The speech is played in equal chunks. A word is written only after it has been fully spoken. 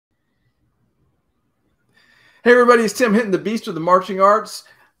Hey everybody, it's Tim Hinton, the Beast of the Marching Arts.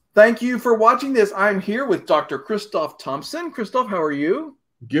 Thank you for watching this. I'm here with Dr. Christoph Thompson. Christoph, how are you?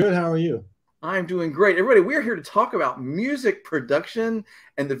 Good. How are you? I'm doing great. Everybody, we're here to talk about music production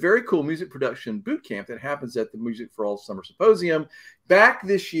and the very cool music production boot camp that happens at the Music for All Summer Symposium back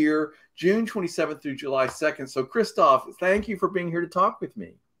this year, June 27th through July 2nd. So Christoph, thank you for being here to talk with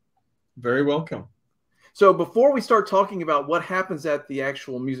me. Very welcome. So before we start talking about what happens at the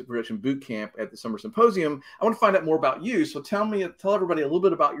actual music production boot camp at the Summer Symposium, I want to find out more about you. So tell everybody a little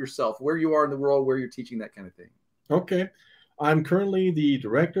bit about yourself, where you are in the world, where you're teaching, that kind of thing. Okay. I'm currently the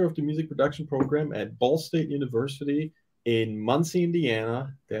director of the music production program at Ball State University in Muncie,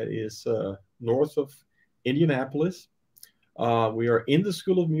 Indiana. That is north of Indianapolis. We are in the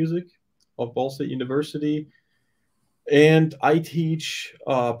School of Music of Ball State University. And I teach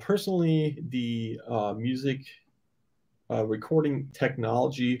personally the music recording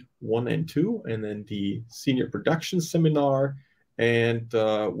technology 1 and 2, and then the senior production seminar. And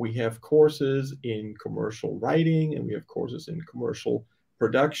we have courses in commercial writing, and we have courses in commercial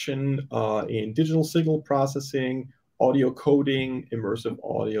production, in digital signal processing, audio coding, immersive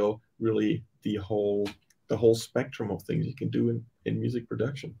audio, really the whole spectrum of things you can do in music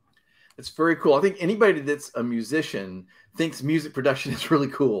production. It's very cool. I think anybody that's a musician thinks music production is really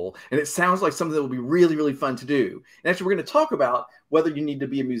cool. And it sounds like something that will be really, really fun to do. And actually, we're going to talk about whether you need to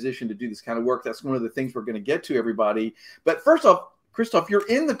be a musician to do this kind of work. That's one of the things we're going to get to, everybody. But first off, Christoph, you're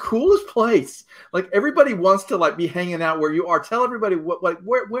in the coolest place. Like, everybody wants to be hanging out where you are. Tell everybody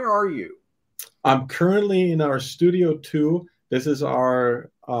where are you? I'm currently in our Studio 2. This is our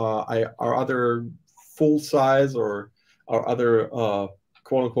other full size, or our other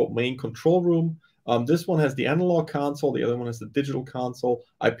quote unquote main control room. This one has the analog console, the other one has the digital console.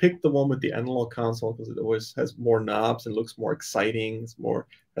 I picked the one with the analog console because it always has more knobs and looks more exciting.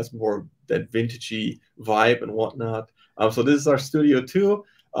 Has more that vintagey vibe and whatnot. So this is our Studio 2.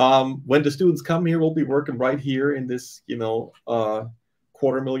 When the students come here, we'll be working right here in this,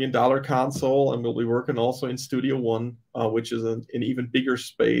 $250,000 console, and we'll be working also in Studio 1, which is an even bigger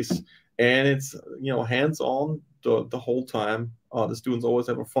space, and it's hands-on the whole time. The students always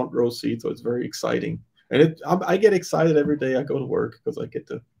have a front row seat, so it's very exciting. And I get excited every day I go to work because I get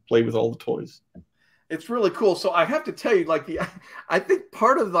to play with all the toys. It's really cool. So I have to tell you, I think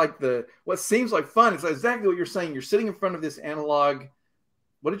part of what seems like fun is exactly what you're saying. You're sitting in front of this analog,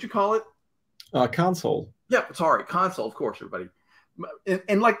 what did you call it? Console. Yeah, sorry, console, of course, everybody.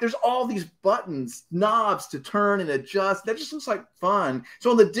 And there's all these buttons, knobs to turn and adjust. That just looks like fun.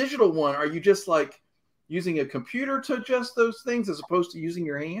 So on the digital one, are you just using a computer to adjust those things as opposed to using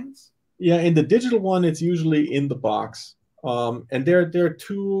your hands? Yeah, in the digital one, it's usually in the box. And they're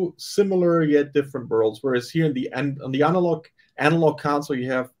two similar yet different worlds. Whereas here on the analog console,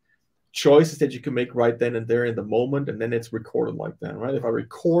 you have choices that you can make right then and there in the moment, and then it's recorded like that, right? If I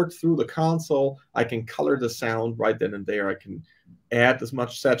record through the console, I can color the sound right then and there. I can add as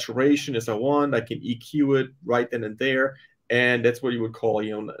much saturation as I want. I can EQ it right then and there. And that's what you would call,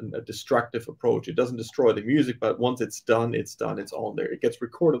 a destructive approach. It doesn't destroy the music, but once it's done, it's done. It's on there. It gets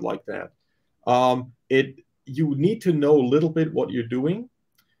recorded like that. You need to know a little bit what you're doing.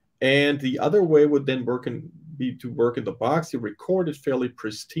 And the other way would then be to work in the box. You record it fairly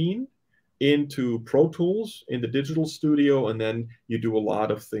pristine into Pro Tools in the digital studio, and then you do a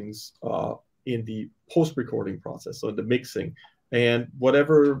lot of things in the post-recording process, so in the mixing. And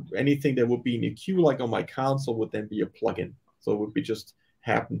anything that would be in EQ, like on my console, would then be a plugin. So it would be just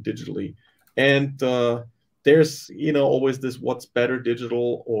happen digitally. And there's, always this what's better,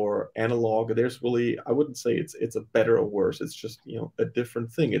 digital or analog. There's really, I wouldn't say it's a better or worse. It's just, a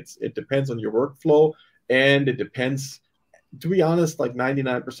different thing. It depends on your workflow, and it depends, to be honest,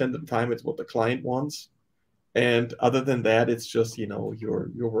 99% of the time, it's what the client wants. And other than that, it's just, your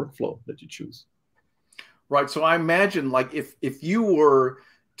workflow that you choose. Right. So I imagine if you were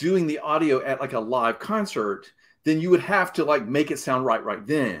doing the audio at a live concert, then you would have to make it sound right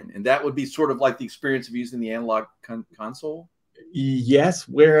then. And that would be sort of the experience of using the analog console. Yes.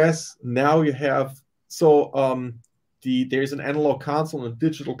 Whereas now you have, there's an analog console and a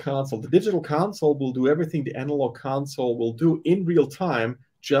digital console. The digital console will do everything the analog console will do in real time,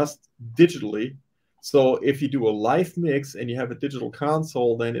 just digitally. So if you do a live mix and you have a digital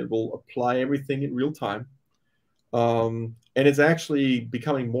console, then it will apply everything in real time. And it's actually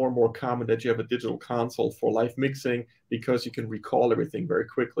becoming more and more common that you have a digital console for live mixing, because you can recall everything very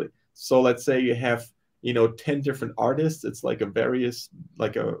quickly. So let's say you have, 10 different artists. It's 10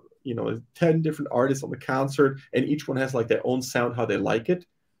 different artists on the concert, and each one has their own sound, how they like it.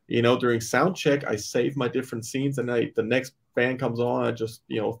 During sound check, I save my different scenes, and the next band comes on, I just,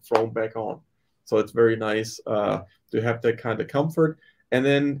 throw them back on. So it's very nice to have that kind of comfort. And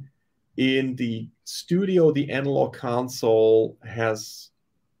then in the studio, the analog console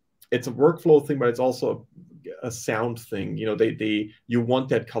it's a workflow thing, but it's also a sound thing. You know, you want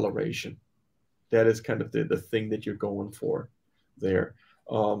that coloration. That is kind of the thing that you're going for there.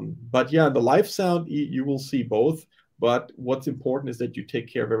 But yeah, the live sound, you will see both. But what's important is that you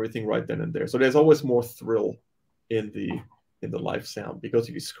take care of everything right then and there. So there's always more thrill in the live sound, because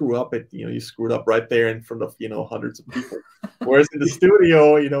if you screw up you screwed up right there in front of hundreds of people. Whereas in the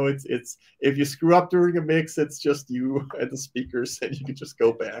studio, it's if you screw up during a mix, it's just you and the speakers, and you can just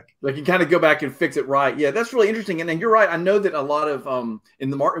go back. Like you kind of go back and fix it right. Yeah, that's really interesting. And you're right. I know that a lot of in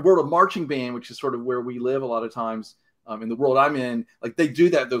the world of marching band, which is sort of where we live a lot of times, in the world I'm in, like they do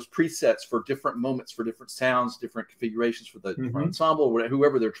those presets for different moments, for different sounds, different configurations for the different ensemble,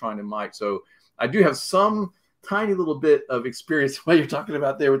 whoever they're trying to mic. So I do have some tiny little bit of experience while you're talking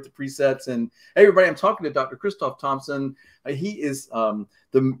about there with the presets. And hey, everybody, I'm talking to Dr. Christoph Thompson. He is the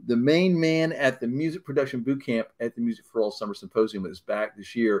main man at the Music Production Bootcamp at the Music for All Summer Symposium that is back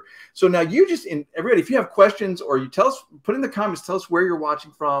this year. So now everybody, if you have questions, or you tell us, put in the comments, tell us where you're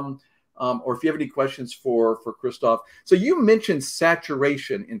watching from, or if you have any questions for Christoph. So you mentioned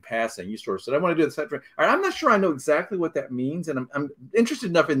saturation in passing. You sort of said, I want to do the saturation. All right, I'm not sure I know exactly what that means, and I'm interested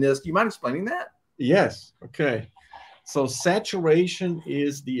enough in this. Do you mind explaining that? Yes. Okay. So saturation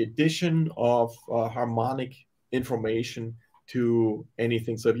is the addition of harmonic information to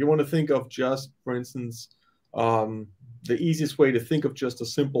anything. So if you want to think of just, for instance, the easiest way to think of just a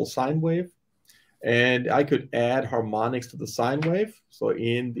simple sine wave, and I could add harmonics to the sine wave. So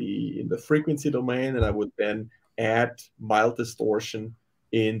in the frequency domain, and I would then add mild distortion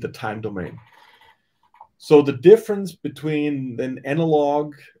in the time domain. So the difference between an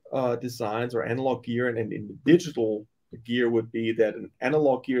analog designs or analog gear and in the digital gear would be that an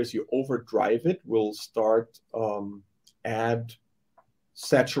analog gear, as you overdrive it, will start add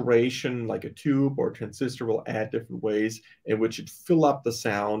saturation, like a tube or a transistor will add different ways in which it fill up the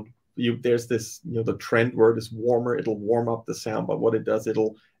sound. There's this, the trend where it is warmer, it'll warm up the sound, but what it does,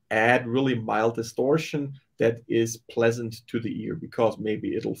 it'll add really mild distortion that is pleasant to the ear, because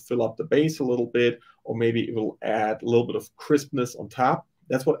maybe it'll fill up the bass a little bit, or maybe it will add a little bit of crispness on top.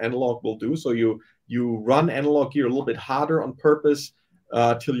 That's what analog will do. So you run analog gear a little bit harder on purpose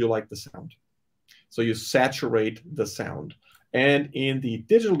till you like the sound. So you saturate the sound. And in the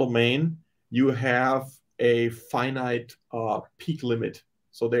digital domain, you have a finite peak limit.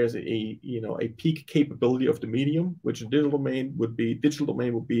 So there's a peak capability of the medium, which in digital domain would be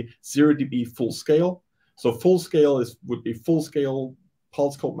 0 dB full scale. So full scale would be full scale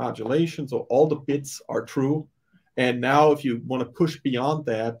pulse code modulation. So all the bits are true. And now if you want to push beyond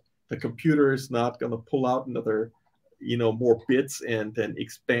that, the computer is not going to pull out another, more bits and then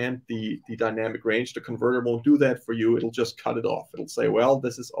expand the dynamic range. The converter won't do that for you. It'll just cut it off. It'll say, well,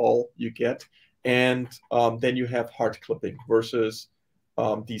 this is all you get. And then you have hard clipping versus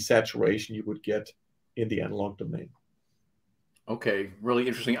desaturation you would get in the analog domain. Okay, really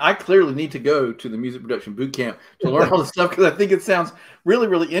interesting. I clearly need to go to the Music Production Bootcamp to learn all this stuff, because I think it sounds really,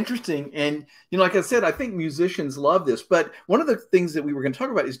 really interesting. And, like I said, I think musicians love this. But one of the things that we were going to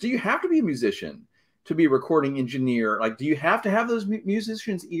talk about is, do you have to be a musician to be a recording engineer? Like, do you have to have those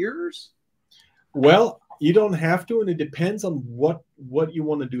musicians' ears? Well, you don't have to, and it depends on what you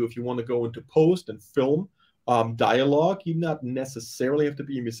want to do. If you want to go into post and film dialogue, you not necessarily have to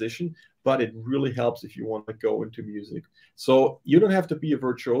be a musician, but it really helps if you want to go into music. So you don't have to be a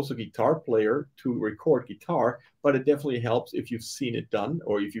virtuoso guitar player to record guitar, but it definitely helps if you've seen it done,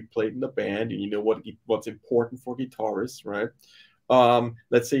 or if you've played in a band and you know what's important for guitarists, right?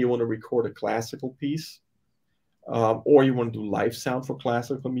 Let's say you want to record a classical piece, or you want to do live sound for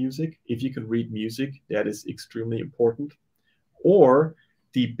classical music. If you can read music, that is extremely important. Or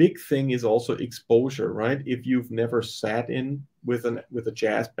the big thing is also exposure, right? If you've never sat in with a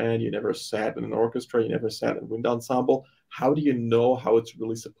jazz band, you never sat in an orchestra, you never sat in a wind ensemble, how do you know how it's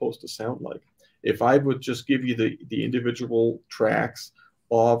really supposed to sound like? If I would just give you the individual tracks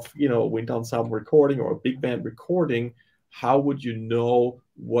of, a wind ensemble recording or a big band recording, how would you know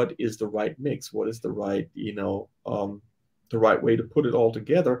what is the right mix? What is the right, the right way to put it all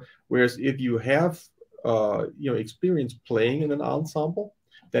together? Whereas if you have, experience playing in an ensemble,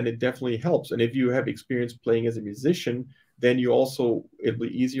 then it definitely helps. And if you have experience playing as a musician, then it'll be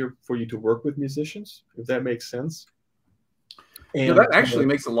easier for you to work with musicians, if that makes sense. And that actually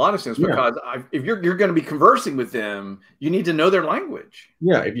makes a lot of sense, because if you're going to be conversing with them, you need to know their language.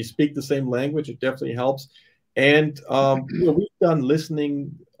 Yeah, if you speak the same language, it definitely helps. And we've done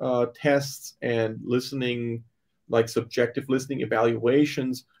listening tests and listening, like subjective listening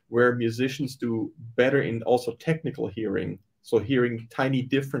evaluations, where musicians do better in also technical hearing, so hearing tiny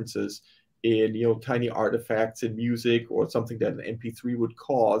differences in, tiny artifacts in music or something that an MP3 would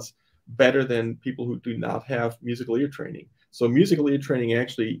cause, better than people who do not have musical ear training. So musical ear training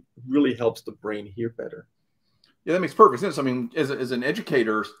actually really helps the brain hear better. Yeah, that makes perfect sense. I mean, as an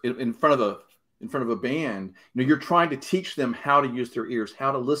educator in front of a band, you're trying to teach them how to use their ears,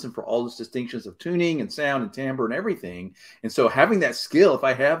 how to listen for all those distinctions of tuning and sound and timbre and everything. And so having that skill, if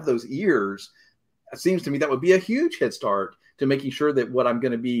I have those ears, it seems to me that would be a huge head start to making sure that what I'm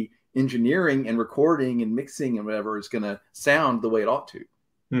going to be engineering and recording and mixing and whatever is going to sound the way it ought to.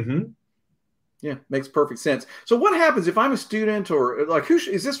 Mm-hmm. Yeah, makes perfect sense. So what happens if I'm a student, or like,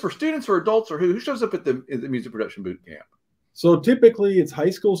 is this for students or adults, or who shows up at the music production boot camp? So typically it's high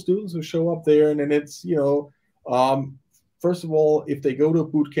school students who show up there, and then it's, first of all, if they go to a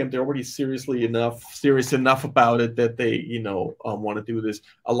boot camp, they're already serious enough about it that they, want to do this.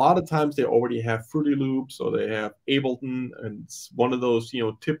 A lot of times they already have Fruity Loops, or they have Ableton, and it's one of those,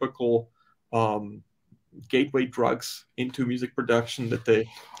 typical gateway drugs into music production that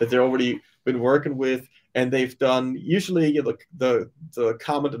they're already been working with, and they've done usually the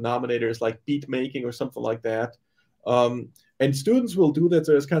common denominator is like beat making or something like that. And students will do that.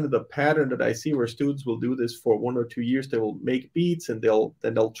 So it's kind of the pattern that I see where students will do this for 1 or 2 years. They will make beats, and they'll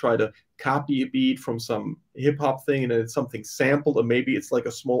try to copy a beat from some hip hop thing, and then it's something sampled, or maybe it's like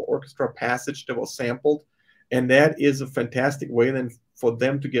a small orchestra passage that was sampled. And that is a fantastic way then for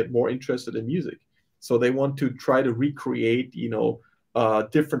them to get more interested in music. So they want to try to recreate,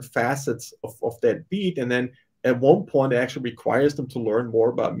 different facets of that beat. And then at one point, it actually requires them to learn more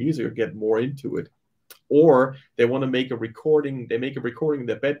about music or get more into it. Or they want to make a recording. They make a recording in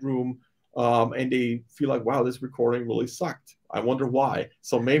their bedroom, and they feel like, wow, this recording really sucked. I wonder why.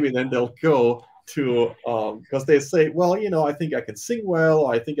 So maybe then they'll go to, because they say, well, I think I can sing well.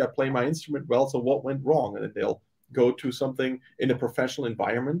 I think I play my instrument well. So what went wrong? And then they'll go to something in a professional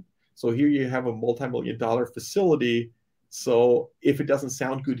environment. So here you have a multi-million-dollar facility. So if it doesn't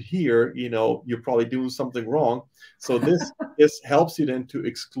sound good here, you're probably doing something wrong. So this helps you then to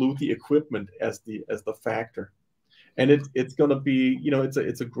exclude the equipment as the factor. And it's going to be,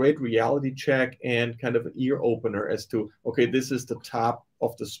 it's a great reality check and kind of an ear opener as to, okay, this is the top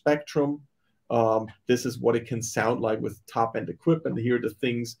of the spectrum. This is what it can sound like with top-end equipment. Here are the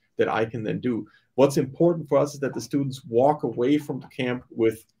things that I can then do. What's important for us is that the students walk away from the camp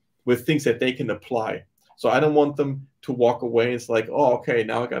with things that they can apply. So I don't want them to walk away. It's like, oh, okay,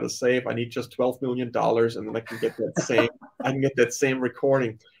 now I got to save. I need just $12 million, and then I can get that same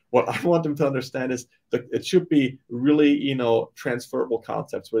recording. What I want them to understand is that it should be really, transferable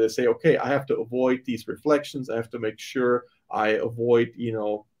concepts where they say, okay, I have to avoid these reflections. I have to make sure I avoid,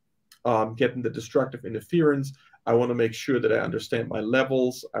 getting the destructive interference. I want to make sure that I understand my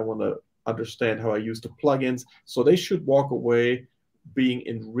levels. I want to understand how I use the plugins. So they should walk away being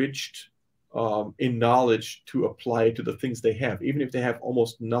enriched in knowledge to apply to the things they have, even if they have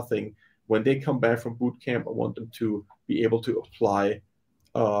almost nothing. When they come back from boot camp, I want them to be able to apply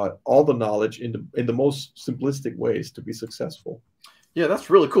all the knowledge in the most simplistic ways to be successful. Yeah, that's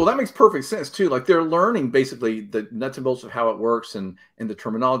really cool. That makes perfect sense too. Like they're learning basically the nuts and bolts of how it works and the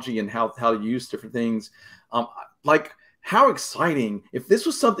terminology and how to use different things. Like how exciting if this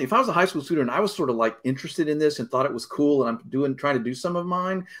was something, if I was a high school student and I was sort of like interested in this and thought it was cool, and I'm trying to do some of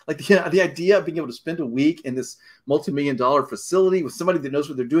mine, like the idea of being able to spend a week in this multi-million-dollar facility with somebody that knows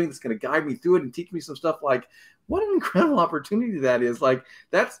what they're doing, that's going to guide me through it and teach me some stuff, like what an incredible opportunity that is. Like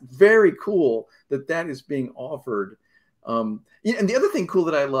that's very cool that is being offered. And the other thing cool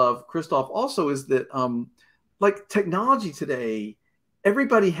that I love, Christoph, also is that like technology today,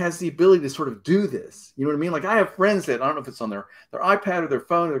 everybody has the ability to sort of do this. You know what I mean? Like I have friends that, I don't know if it's on their iPad or their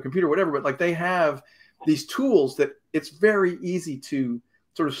phone or their computer or whatever, but like they have these tools that it's very easy to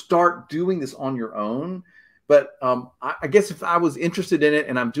sort of start doing this on your own. But I guess if I was interested in it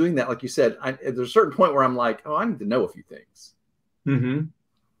and I'm doing that, like you said, there's a certain point where I'm like, oh, I need to know a few things. Mm-hmm.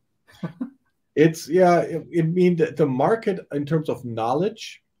 It means that the market in terms of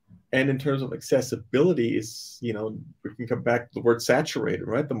knowledge and in terms of accessibility is, we can come back to the word saturated,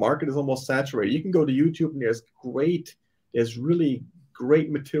 right? The market is almost saturated. You can go to YouTube and there's really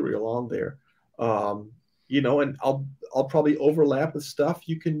great material on there. And I'll probably overlap with stuff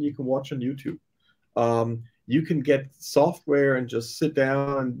you can watch on YouTube. You can get software and just sit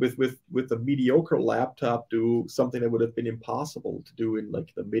down with a mediocre laptop, do something that would have been impossible to do in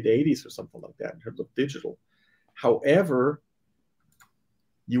like the mid 80s or something like that in terms of digital. However,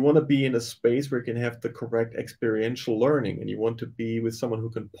 you want to be in a space where you can have the correct experiential learning, and you want to be with someone who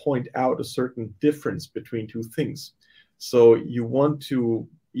can point out a certain difference between two things. So you want to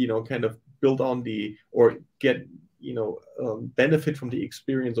kind of build on or get, benefit from the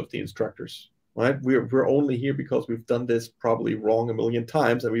experience of the instructors, right? We're only here because we've done this probably wrong a million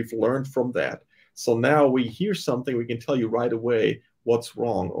times and we've learned from that. So now we hear something, we can tell you right away what's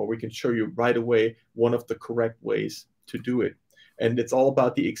wrong, or we can show you right away one of the correct ways to do it. And it's all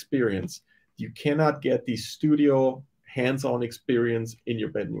about the experience. You cannot get the studio hands-on experience in your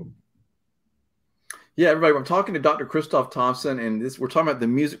bedroom. Yeah, everybody, I'm talking to Dr. Christoph Thompson, and we're talking about the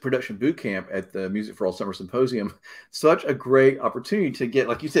Music Production Bootcamp at the Music for All Summer Symposium. Such a great opportunity to get,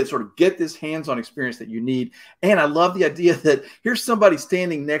 like you said, sort of get this hands-on experience that you need. And I love the idea that here's somebody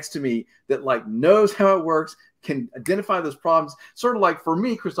standing next to me that like knows how it works, can identify those problems. Sort of like for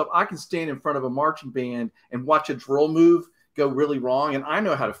me, Christoph, I can stand in front of a marching band and watch a drill move go really wrong, and I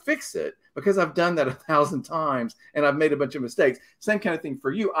know how to fix it because I've done that 1,000 times and I've made a bunch of mistakes. Same kind of thing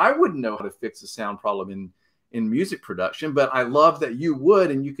for you. I wouldn't know how to fix a sound problem in music production, but I love that you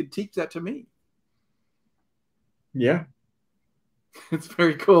would, and you could teach that to me. Yeah. It's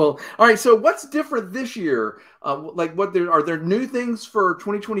very cool. All right. So what's different this year? Like are there new things for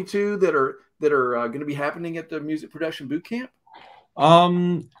 2022 that are going to be happening at the Music Production Bootcamp?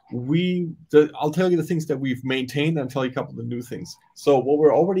 I'll tell you the things that we've maintained and tell you a couple of the new things. So what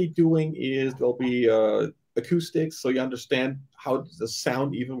we're already doing is there'll be acoustics, so you understand how does the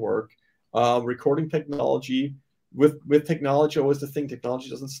sound even work. Recording technology. With technology, always the thing, technology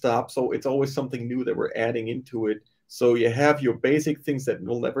doesn't stop, so it's always something new that we're adding into it. So you have your basic things that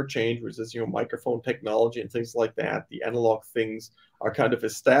will never change, which is microphone technology and things like that. The analog things are kind of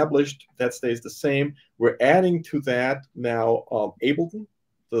established. That stays the same. We're adding to that now Ableton,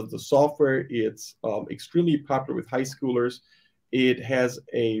 the software. It's extremely popular with high schoolers. It has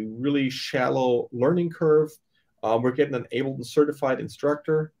a really shallow learning curve. We're getting an Ableton certified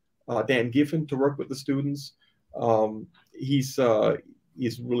instructor, Dan Giffen, to work with the students.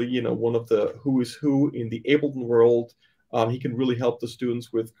 He's really, one of the who is who in the Ableton world. He can really help the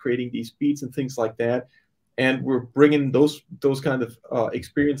students with creating these beats and things like that. And we're bringing those kind of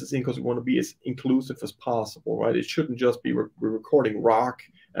experiences in because we want to be as inclusive as possible, right? It shouldn't just be we're recording rock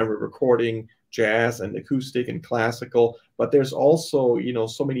and we're recording jazz and acoustic and classical, but there's also,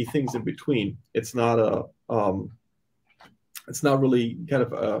 so many things in between. It's not really kind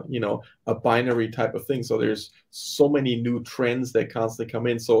of a binary type of thing. So there's so many new trends that constantly come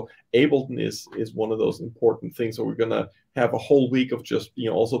in. So Ableton is one of those important things. So we're going to have a whole week of just,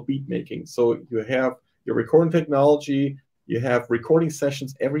 also beat making. So you have your recording technology, you have recording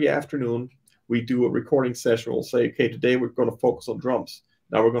sessions every afternoon. We do a recording session. We'll say, okay, today we're going to focus on drums.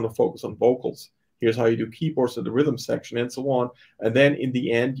 Now we're going to focus on vocals. Here's how you do keyboards in the rhythm section and so on. And then in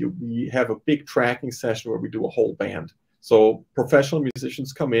the end, we have a big tracking session where we do a whole band. So professional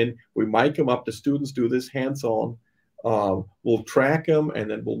musicians come in, we mic them up, the students do this hands-on, we'll track them, and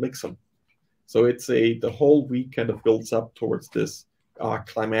then we'll mix them. So the whole week kind of builds up towards this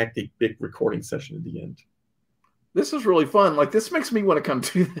climactic big recording session in the end. This is really fun. Like, this makes me want to come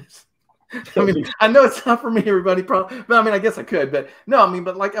do this. I mean, I know it's not for me, everybody, probably, but I mean, I guess I could, but no, I mean,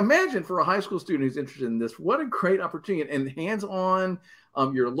 but like, imagine for a high school student who's interested in this, what a great opportunity. And hands-on,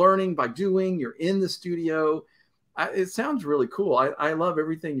 you're learning by doing, you're in the studio. It sounds really cool. I love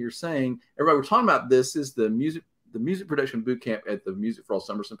everything you're saying. Everybody, we're talking about this is the music production bootcamp at the Music for All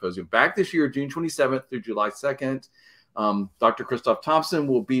Summer Symposium back this year, June 27th through July 2nd. Dr. Christoph Thompson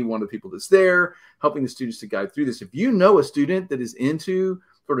will be one of the people that's there helping the students to guide through this. If you know a student that is into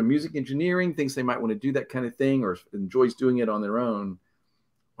sort of music engineering, thinks they might want to do that kind of thing or enjoys doing it on their own,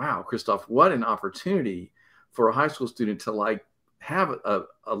 wow, Christoph, what an opportunity for a high school student to like have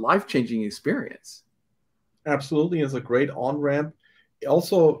a life-changing experience. Absolutely. It's a great on-ramp.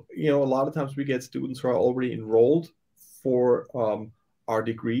 Also, a lot of times we get students who are already enrolled for our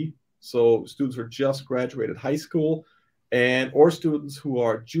degree. So students who are just graduated high school or students who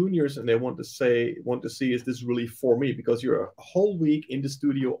are juniors and they want to see, is this really for me? Because you're a whole week in the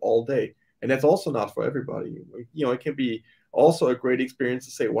studio all day. And that's also not for everybody. It can be also a great experience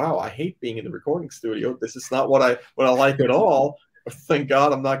to say, wow, I hate being in the recording studio. This is not what I like at all. Thank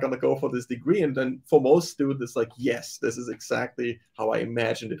God I'm not going to go for this degree. And then for most students, it's like, yes, this is exactly how I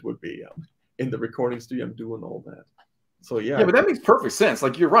imagined it would be in the recording studio. I'm doing all that. So, yeah. Yeah, but that makes perfect sense.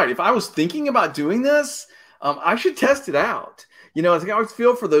 Like, you're right. If I was thinking about doing this, I should test it out. I always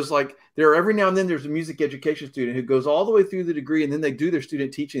feel for those, like, every now and then there's a music education student who goes all the way through the degree and then they do their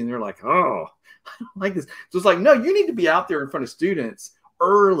student teaching and they're like, oh, I don't like this. So it's like, no, you need to be out there in front of students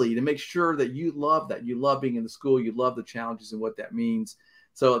early to make sure that you love that. You love being in the school. You love the challenges and what that means.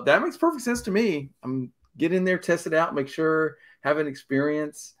 So that makes perfect sense to me. Get in there, test it out, make sure, have an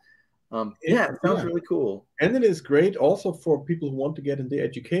experience. Yeah, it sounds Yeah. really cool. And it is great also for people who want to get into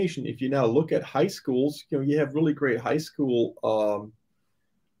education. If you now look at high schools, you have really great high school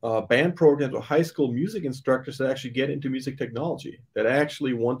band programs or high school music instructors that actually get into music technology, that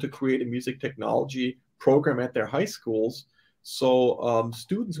actually want to create a music technology program at their high schools. So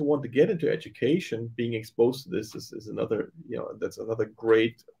students who want to get into education, being exposed to this is another, that's another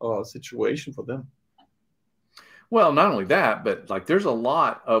great situation for them. Well, not only that, but like there's a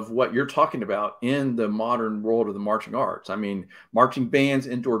lot of what you're talking about in the modern world of the marching arts. I mean, marching bands,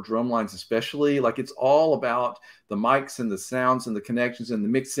 indoor drum lines, especially, like it's all about the mics and the sounds and the connections and the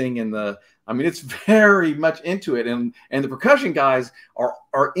mixing and I mean, it's very much into it. And the percussion guys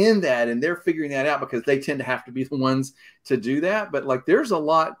are in that, and they're figuring that out because they tend to have to be the ones to do that. But like there's a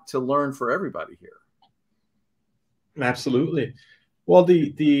lot to learn for everybody here. Absolutely. Well,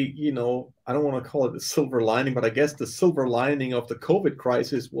 I don't want to call it the silver lining, but I guess the silver lining of the COVID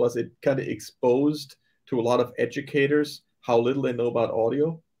crisis was it kind of exposed to a lot of educators how little they know about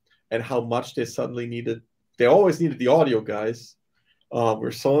audio and how much they suddenly needed. They always needed the audio guys.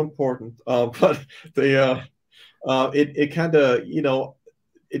 We're so important, but it kind of,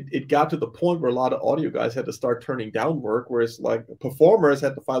 it got to the point where a lot of audio guys had to start turning down work, whereas like performers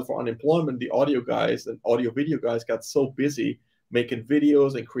had to file for unemployment. The audio guys and audio video guys got so busy making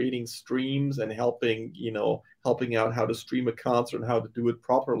videos and creating streams and helping out how to stream a concert and how to do it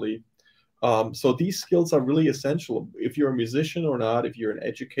properly. So these skills are really essential. If you're a musician or not, if you're an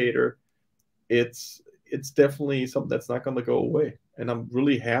educator, it's definitely something that's not going to go away. And I'm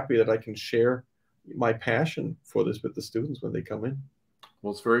really happy that I can share my passion for this with the students when they come in.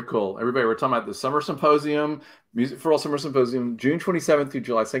 Well, it's very cool. Everybody, we're talking about the Summer Symposium, Music for All Summer Symposium, June 27th through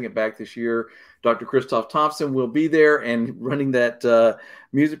July 2nd back this year. Dr. Christoph Thompson will be there and running that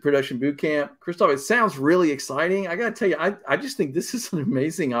music production boot camp. Christoph, it sounds really exciting. I got to tell you, I just think this is an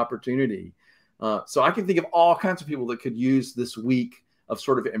amazing opportunity. So I can think of all kinds of people that could use this week of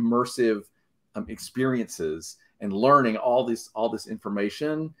sort of immersive experiences and learning all this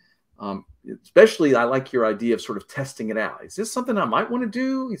information. Especially, I like your idea of sort of testing it out. Is this something I might want to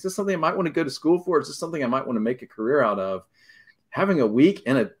do? Is this something I might want to go to school for? Is this something I might want to make a career out of? Having a week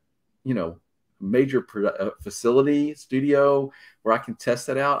in a, major facility, studio where I can test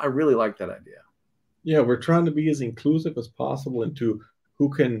that out, I really like that idea. Yeah, we're trying to be as inclusive as possible into who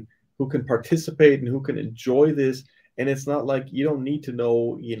can participate and who can enjoy this. And it's not like you don't need to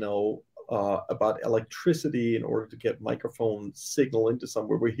know, about electricity in order to get microphone signal into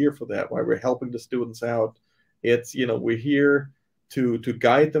somewhere. We're here for that. Why we're helping the students out. It's, we're here to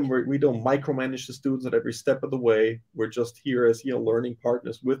guide them. We don't micromanage the students at every step of the way. We're just here as, learning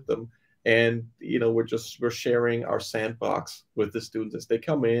partners with them. And, we're sharing our sandbox with the students as they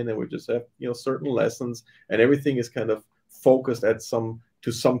come in, and we just have, certain lessons, and everything is kind of focused at some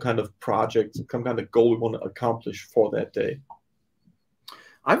kind of project, some kind of goal we want to accomplish for that day.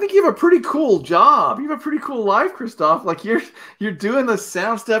 I think you have a pretty cool job. You have a pretty cool life, Christoph. Like you're doing the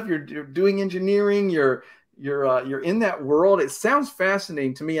sound stuff. You're doing engineering. You're in that world. It sounds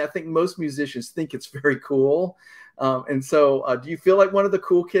fascinating to me. I think most musicians think it's very cool. And so, do you feel like one of the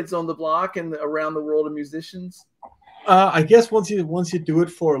cool kids on the block and around the world of musicians? I guess once you do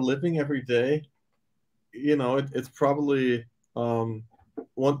it for a living every day, it's probably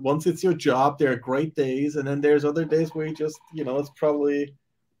once it's your job, there are great days, and then there's other days where you just, it's probably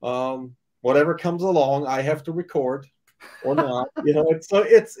whatever comes along, I have to record or not. I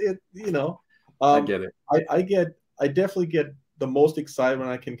get it. I definitely get the most excited when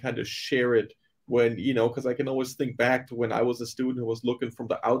I can kind of share it when, because I can always think back to when I was a student who was looking from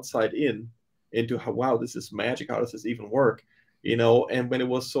the outside into how, wow, this is magic. How does this even work? And when it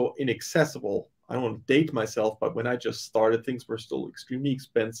was so inaccessible, I don't want to date myself, but when I just started, things were still extremely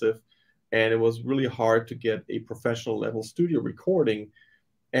expensive, and it was really hard to get a professional level studio recording.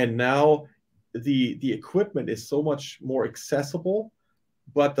 And now the equipment is so much more accessible,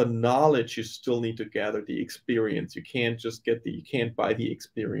 but the knowledge you still need to gather, the experience. You can't buy the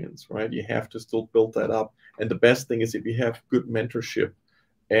experience, right? You have to still build that up. And the best thing is if you have good mentorship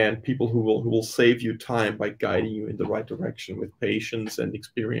and people who will save you time by guiding you in the right direction with patience and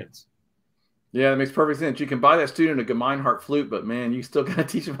experience. Yeah, that makes perfect sense. You can buy that student a Gemeinhardt flute, but man, you still got to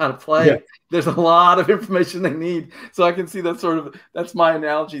teach them how to play. Yeah. There's a lot of information they need. So I can see that's my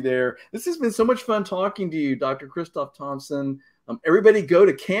analogy there. This has been so much fun talking to you, Dr. Christoph Thompson. Everybody go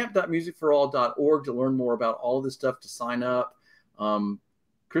to camp.musicforall.org to learn more about all this stuff, to sign up.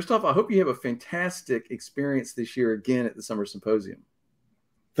 Christoph, I hope you have a fantastic experience this year again at the Summer Symposium.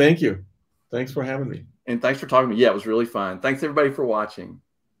 Thank you. Thanks for having me. And thanks for talking to me. Yeah, it was really fun. Thanks everybody for watching.